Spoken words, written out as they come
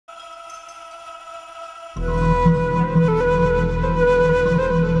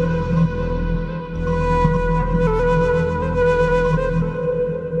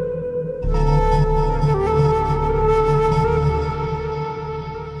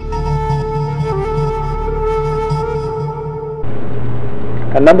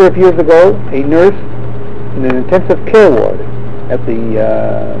A number of years ago, a nurse in an intensive care ward at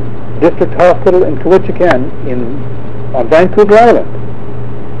the district hospital in Cowichican on Vancouver Island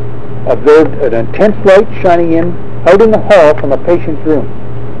observed an intense light shining out in the hall from a patient's room.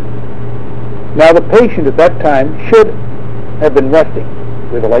 Now the patient at that time should have been resting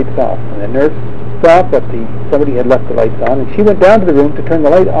with the lights off, and the nurse thought that somebody had left the lights on, and she went down to the room to turn the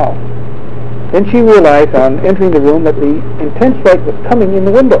light off. Then she realized on entering the room that the intense light was coming in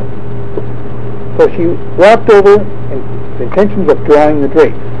the window. So she walked over in the intentions of drawing the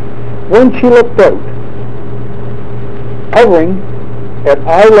drapes. When she looked out, hovering at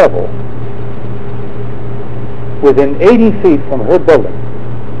eye level within 80 feet from her building,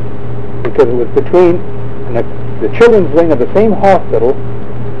 because it was between the children's wing of the same hospital,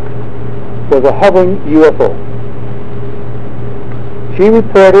 was a hovering UFO. She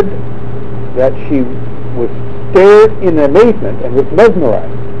reported that she was stared in amazement and was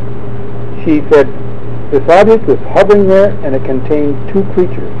mesmerized. She said this object was hovering there and it contained two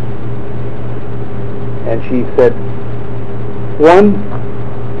creatures. And she said one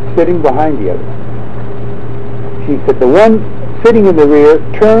sitting behind the other. She said the one sitting in the rear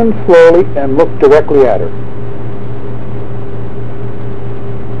turned slowly and looked directly at her.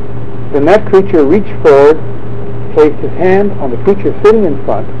 Then that creature reached forward, placed his hand on the creature sitting in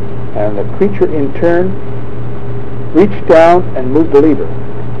front, and the creature in turn reached down and moved the lever.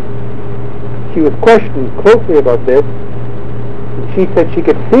 She was questioned closely about this, and she said she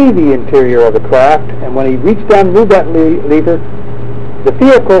could see the interior of the craft, and when he reached down and moved that lever, the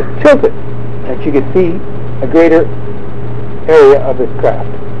vehicle tilted, and she could see a greater area of this craft.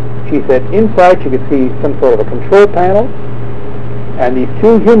 She said inside she could see some sort of a control panel, and these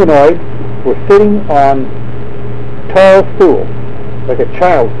two humanoids were sitting on tall stools, like a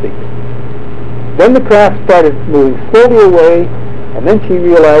child's seat. Then the craft started moving slowly away, and then she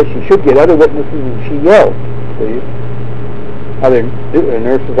realized she should get other witnesses, and she yelled to the other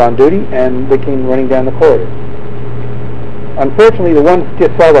nurses on duty, and they came running down the corridor. Unfortunately, the ones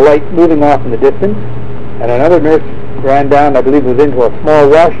just saw the light moving off in the distance, and another nurse ran down, I believe it was into a small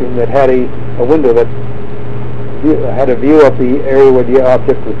washroom that had a window that had a view of the area where the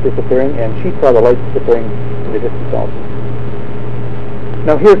object was disappearing, and she saw the light disappearing in the distance also.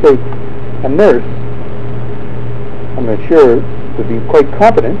 Now here's a nurse, I'm sure, to be quite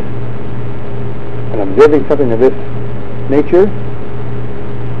competent in observing something of this nature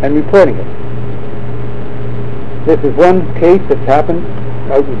and reporting it. This is one case that's happened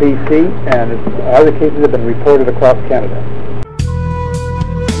out in BC, and other cases have been reported across Canada.